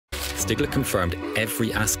Stigler confirmed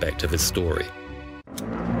every aspect of his story.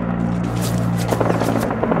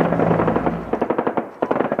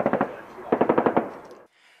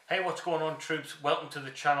 Hey, what's going on, troops? Welcome to the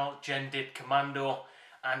channel, Dit Commando,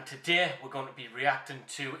 and today we're going to be reacting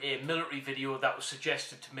to a military video that was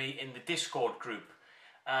suggested to me in the Discord group.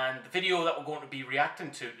 And the video that we're going to be reacting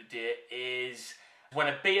to today is when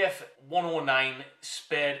a Bf-109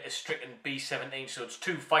 spared a stricken B-17. So it's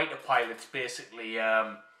two fighter pilots basically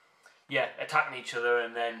attacking each other,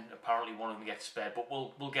 and then apparently one of them gets spared. But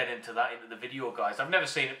we'll get into that into the video, guys. I've never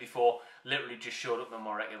seen it before, literally just showed up in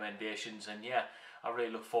my recommendations, and yeah, I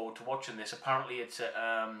really look forward to watching this. Apparently it's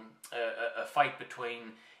a fight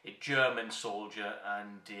between a German soldier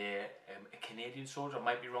and a Canadian soldier. I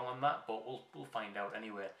might be wrong on that, but we'll find out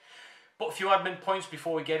anyway. But a few admin points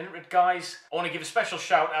before we get into it, guys. I want to give a special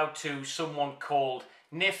shout out to someone called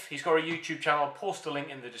Nif. He's got a YouTube channel, I'll post a link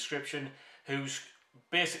in the description, who's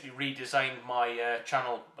basically redesigned my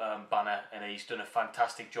channel banner, and he's done a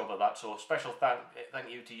fantastic job of that. So special thank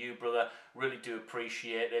you to you, brother. Really do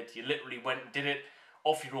appreciate it. You literally went and did it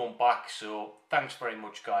off your own back, so thanks very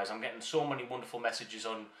much, guys. I'm getting so many wonderful messages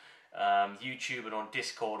on YouTube and on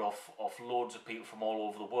Discord off loads of people from all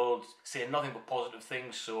over the world saying nothing but positive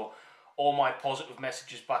things, so all my positive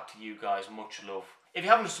messages back to you guys. Much love. If you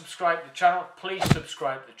haven't subscribed to the channel, please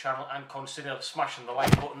subscribe to the channel and consider smashing the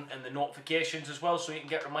like button and the notifications as well, so you can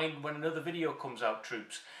get reminded when another video comes out,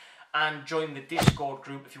 troops. And join the Discord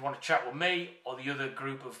group if you want to chat with me or the other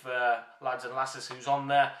group of lads and lasses who's on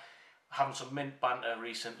there. Having some mint banter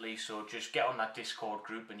recently, so just get on that Discord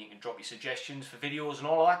group and you can drop your suggestions for videos and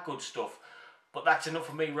all of that good stuff. But that's enough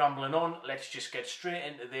of me rambling on. Let's just get straight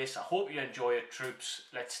into this. I hope you enjoy it, troops.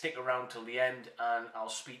 Let's stick around till the end and I'll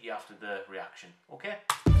speak to you after the reaction, okay?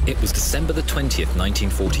 It was December the 20th,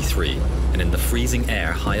 1943, and in the freezing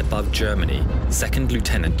air high above Germany, 2nd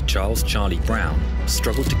Lieutenant Charles Charlie Brown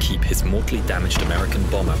struggled to keep his mortally damaged American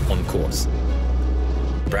bomber on course.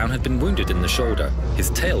 Brown had been wounded in the shoulder. His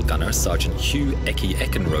tail gunner, Sergeant Hugh Ecky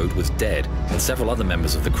Eckenrode, was dead, and several other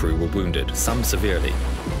members of the crew were wounded, some severely.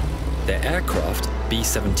 Their aircraft,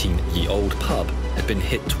 B-17 Ye Old Pub, had been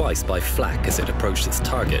hit twice by flak as it approached its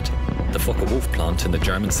target, the Focke-Wulf plant in the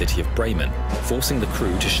German city of Bremen, forcing the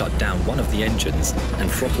crew to shut down one of the engines and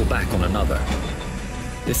throttle back on another.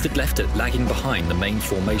 This had left it lagging behind the main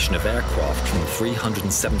formation of aircraft from the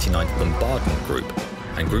 379th Bombardment Group,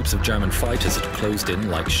 and groups of German fighters had closed in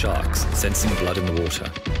like sharks, sensing blood in the water.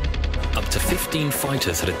 Up to 15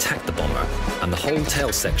 fighters had attacked the bomber, and the whole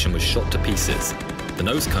tail section was shot to pieces. The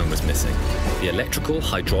nose cone was missing. The electrical,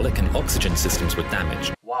 hydraulic and oxygen systems were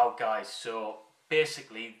damaged. Wow, guys, so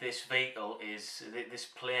basically this this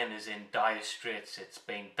plane is in dire straits. It's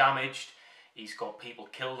been damaged. He's got people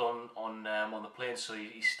killed on the plane, so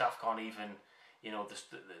his staff can't even, you know,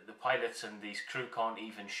 the pilots and these crew can't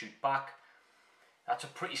even shoot back. That's a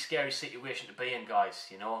pretty scary situation to be in, guys.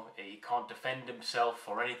 You know, he can't defend himself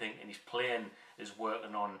or anything, and his plane is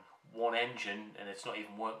working on one engine and it's not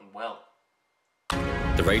even working well.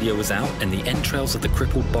 The radio was out, and the entrails of the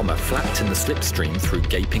crippled bomber flapped in the slipstream through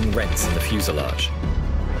gaping rents in the fuselage.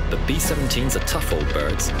 But B-17s are tough old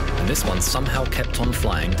birds, and this one somehow kept on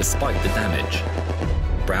flying despite the damage.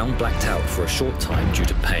 Brown blacked out for a short time due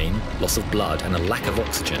to pain, loss of blood and a lack of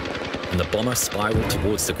oxygen, and the bomber spiraled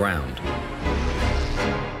towards the ground.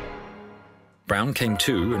 Brown came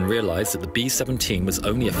to and realized that the B-17 was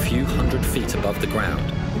only a few hundred feet above the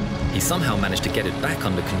ground. He somehow managed to get it back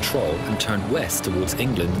under control and turned west towards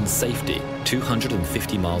England in safety,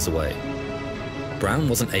 250 miles away. Brown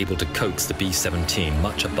wasn't able to coax the B-17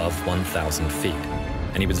 much above 1,000 feet,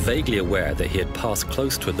 and he was vaguely aware that he had passed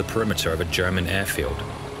close to the perimeter of a German airfield.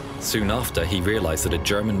 Soon after, he realized that a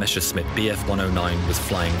German Messerschmitt Bf-109 was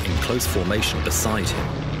flying in close formation beside him.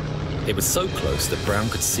 It was so close that Brown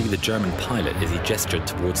could see the German pilot as he gestured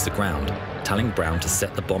towards the ground, telling Brown to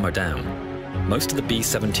set the bomber down. Most of the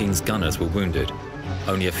B-17's gunners were wounded.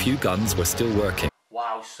 Only a few guns were still working.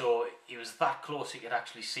 Wow, so he was that close he could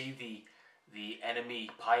actually see the enemy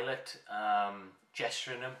pilot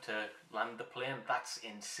gesturing him to land the plane. That's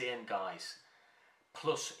insane, guys.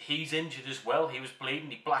 Plus, he's injured as well. He was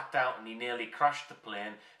bleeding, he blacked out and he nearly crashed the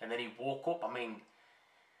plane, and then he woke up. I mean,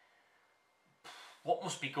 what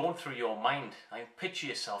must be going through your mind? I mean, picture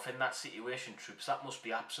yourself in that situation, troops. That must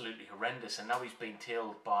be absolutely horrendous. And now he's being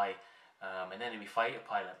tailed by an enemy fighter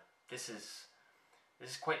pilot. This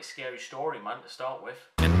is quite a scary story, man, to start with.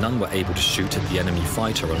 And none were able to shoot at the enemy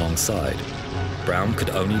fighter alongside. Brown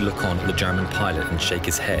could only look on at the German pilot and shake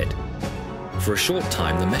his head. For a short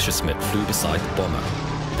time, the Messerschmitt flew beside the bomber.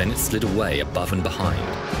 Then it slid away above and behind.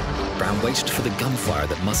 Brown waited for the gunfire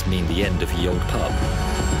that must mean the end of Ye Old Pub.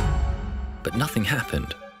 but nothing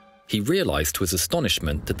happened. He realized to his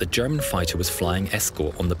astonishment that the German fighter was flying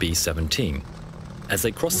escort on the B-17. As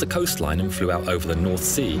they crossed the coastline and flew out over the North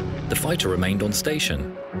Sea, the fighter remained on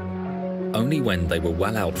station. Only when they were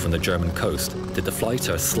well out from the German coast did the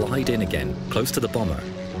fighter slide in again, close to the bomber.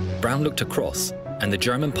 Brown looked across, and the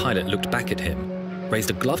German pilot looked back at him, raised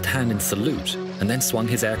a gloved hand in salute, and then swung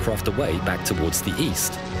his aircraft away back towards the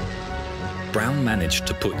east. Brown managed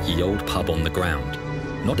to put Ye Olde Pub on the ground,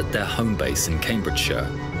 not at their home base in Cambridgeshire,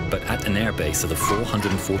 but at an airbase of the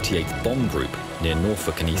 448th Bomb Group near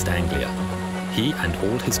Norfolk in East Anglia. He and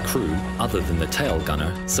all his crew, other than the tail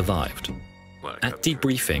gunner, survived. At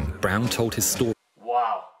debriefing, Brown told his story.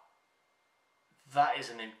 Wow, that is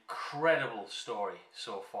an incredible story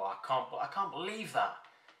so far. I can't believe that.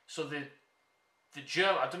 So the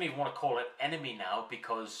German, I don't even want to call it enemy now,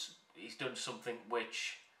 because he's done something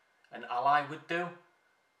which an ally would do.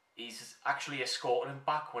 He's actually escorted him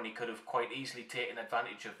back when he could have quite easily taken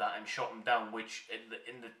advantage of that and shot him down, which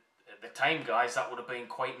at the time, guys, that would have been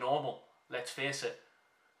quite normal. Let's face it.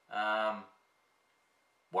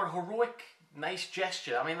 What a heroic, nice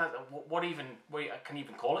gesture. I mean, what I can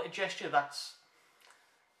even call it a gesture?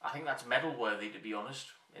 I think that's medal worthy, to be honest.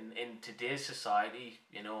 In today's society,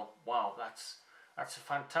 you know, wow, that's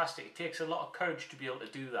fantastic. It takes a lot of courage to be able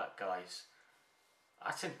to do that, guys.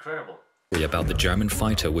 That's incredible. About the German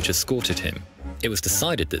fighter which escorted him. It was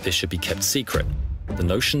decided that this should be kept secret. The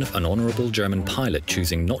notion of an honorable German pilot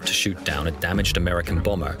choosing not to shoot down a damaged American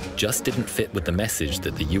bomber just didn't fit with the message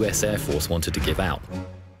that the US Air Force wanted to give out.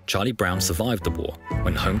 Charlie Brown survived the war,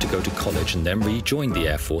 went home to go to college, and then rejoined the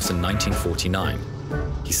Air Force in 1949.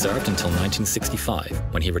 He served until 1965,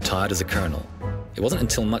 when he retired as a colonel. It wasn't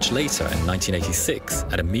until much later, in 1986,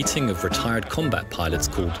 at a meeting of retired combat pilots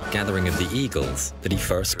called Gathering of the Eagles, that he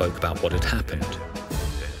first spoke about what had happened.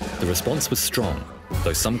 The response was strong,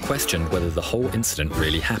 though some questioned whether the whole incident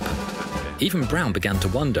really happened. Even Brown began to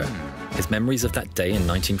wonder. His memories of that day in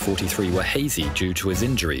 1943 were hazy due to his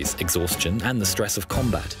injuries, exhaustion, and the stress of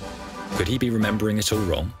combat. Could he be remembering it all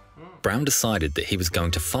wrong? Brown decided that he was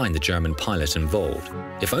going to find the German pilot involved,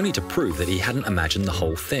 if only to prove that he hadn't imagined the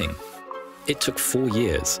whole thing. It took 4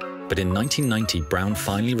 years, but in 1990 Brown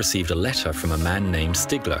finally received a letter from a man named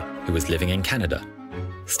Stigler, who was living in Canada.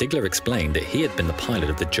 Stigler explained that he had been the pilot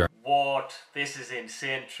of the German... What? This is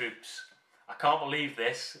insane, troops. I can't believe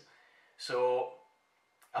this. So,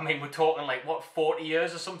 I mean, we're talking like, what, 40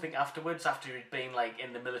 years or something afterwards, after he'd been like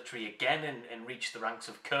in the military again and reached the ranks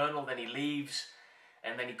of colonel. Then he leaves,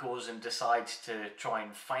 and then he goes and decides to try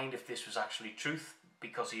and find if this was actually truth,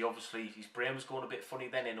 because he obviously, his brain was going a bit funny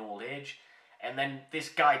then in old age. And then this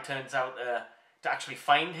guy turns out to actually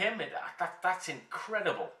find him. That's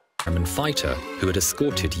incredible. German fighter who had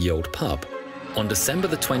escorted Ye Olde Pub. On December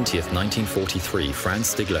the 20th, 1943,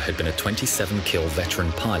 Franz Stigler had been a 27-kill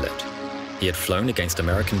veteran pilot. He had flown against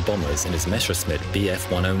American bombers in his Messerschmitt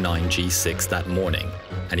Bf-109 G6 that morning,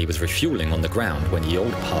 and he was refueling on the ground when Ye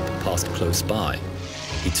Olde Pub passed close by.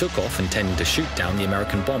 He took off intending to shoot down the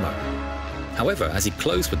American bomber. However, as he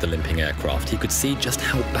closed with the limping aircraft, he could see just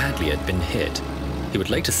how badly it had been hit. He would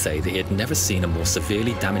later say that he had never seen a more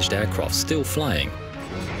severely damaged aircraft still flying.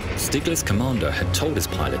 Stigler's commander had told his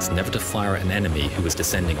pilots never to fire at an enemy who was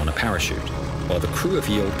descending on a parachute. While the crew of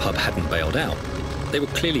Ye Olde Pub hadn't bailed out, they were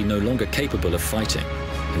clearly no longer capable of fighting,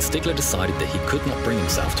 and Stigler decided that he could not bring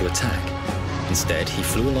himself to attack. Instead, he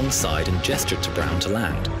flew alongside and gestured to Brown to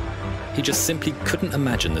land. He just simply couldn't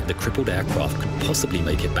imagine that the crippled aircraft could possibly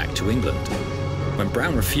make it back to England. When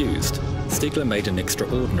Brown refused, Stigler made an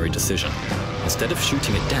extraordinary decision. Instead of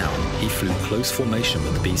shooting it down, he flew close formation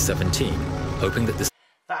with the B-17, hoping that this...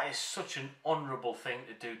 That is such an honourable thing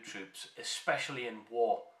to do, troops, especially in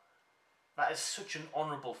war. That is such an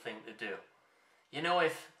honourable thing to do. You know,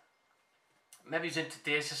 if maybe in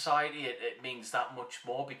today's society it means that much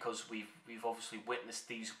more, because we've obviously witnessed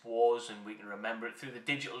these wars and we can remember it through the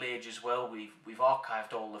digital age as well. We've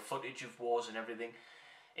archived all the footage of wars and everything.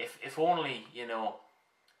 If only, you know,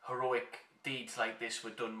 heroic deeds like this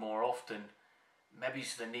were done more often, maybe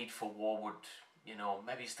the need for war would, you know,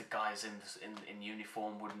 maybe the guys in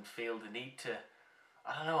uniform wouldn't feel the need to,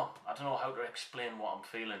 I don't know how to explain what I'm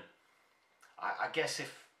feeling. I guess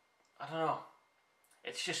I don't know,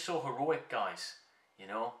 it's just so heroic, guys, you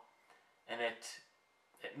know, and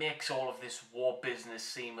it makes all of this war business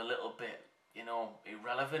seem a little bit, you know,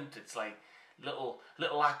 irrelevant. It's like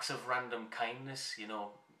little acts of random kindness, you know,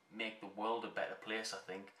 make the world a better place,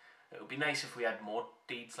 I think. It would be nice if we had more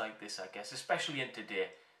deeds like this, I guess, especially in today's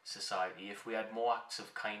society. If we had more acts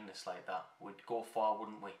of kindness like that, we'd go far,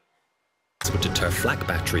 wouldn't we? would deter flak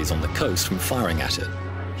batteries on the coast from firing at it.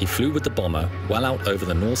 He flew with the bomber well out over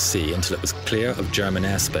the North Sea until it was clear of German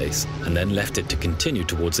airspace, and then left it to continue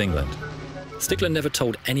towards England. Stigler never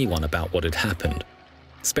told anyone about what had happened.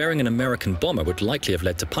 Sparing an American bomber would likely have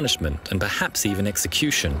led to punishment and perhaps even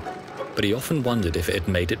execution, but he often wondered if it had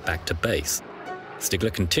made it back to base.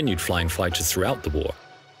 Stigler continued flying fighters throughout the war.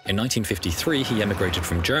 In 1953, he emigrated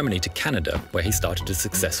from Germany to Canada, where he started a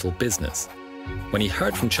successful business. When he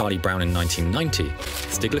heard from Charlie Brown in 1990,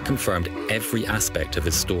 Stigler confirmed every aspect of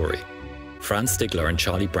his story. Franz Stigler and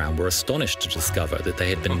Charlie Brown were astonished to discover that they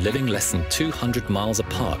had been living less than 200 miles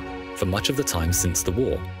apart for much of the time since the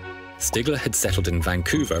war. Stigler had settled in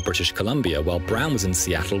Vancouver, British Columbia, while Brown was in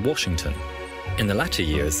Seattle, Washington. In the latter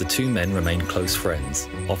years, the two men remained close friends,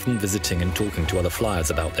 often visiting and talking to other flyers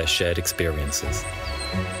about their shared experiences.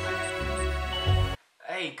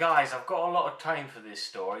 Hey guys, I've got a lot of time for this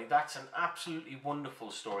story. That's an absolutely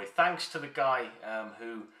wonderful story. Thanks to the guy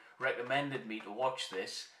who recommended me to watch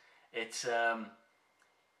this. It's,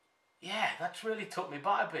 yeah, that's really took me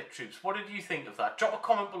back a bit, troops. What did you think of that? Drop a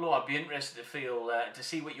comment below. I'd be interested to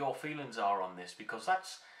see what your feelings are on this, because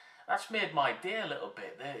that's made my day a little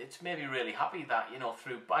bit. It's made me really happy that, you know,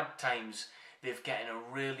 through bad times, they've getting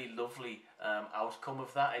a really lovely outcome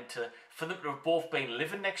of that, and for them to have both been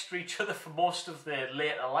living next to each other for most of their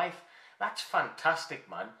later life. That's fantastic,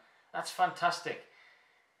 man. That's fantastic.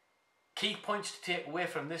 Key points to take away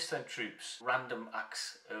from this then, troops. Random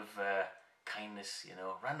acts of kindness, you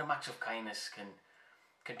know. Random acts of kindness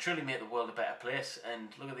can truly make the world a better place. And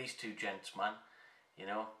look at these two gents, man. You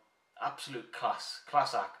know, absolute class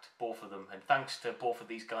act, both of them. And thanks to both of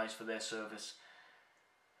these guys for their service.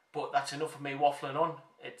 But that's enough of me waffling on.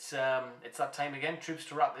 It's that time again, troops,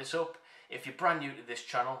 to wrap this up. If you're brand new to this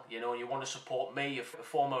channel, you know, you want to support me, a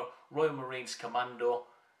former Royal Marines Commando,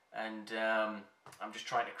 and I'm just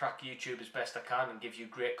trying to crack YouTube as best I can and give you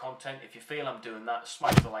great content. If you feel I'm doing that,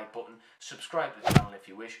 smash the like button, subscribe to the channel if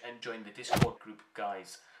you wish, and join the Discord group,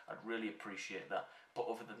 guys. I'd really appreciate that. But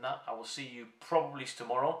other than that, I will see you probably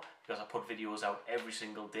tomorrow, because I put videos out every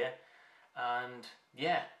single day. And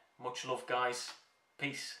yeah, much love, guys.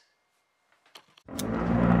 Peace.